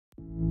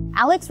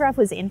Alex Ruff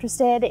was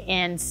interested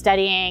in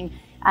studying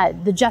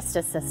the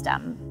justice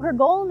system. Her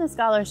goal in the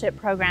scholarship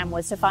program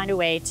was to find a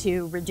way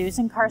to reduce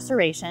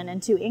incarceration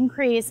and to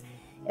increase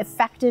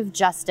effective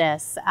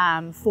justice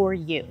for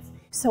youth.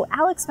 So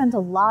Alex spent a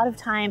lot of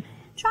time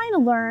trying to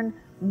learn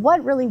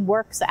what really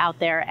works out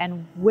there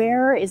and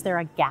where is there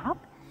a gap.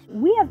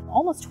 We have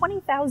almost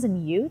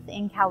 20,000 youth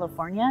in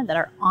California that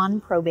are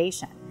on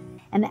probation.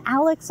 And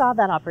Alex saw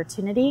that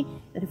opportunity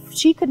that if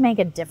she could make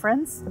a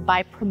difference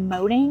by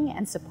promoting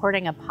and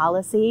supporting a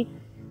policy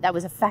that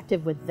was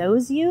effective with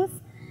those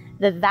youth,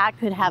 that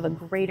could have a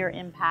greater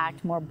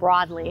impact more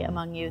broadly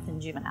among youth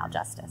in juvenile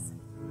justice.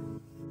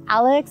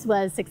 Alex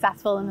was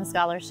successful in the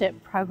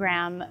scholarship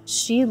program.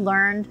 She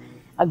learned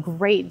a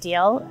great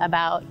deal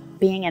about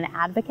being an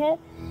advocate.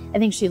 I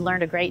think she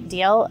learned a great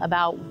deal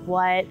about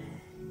what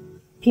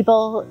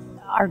people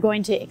are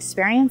going to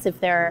experience if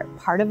they're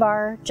part of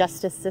our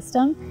justice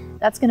system.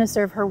 That's going to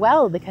serve her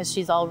well because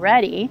she's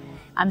already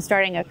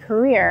starting a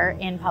career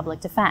in public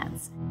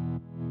defense.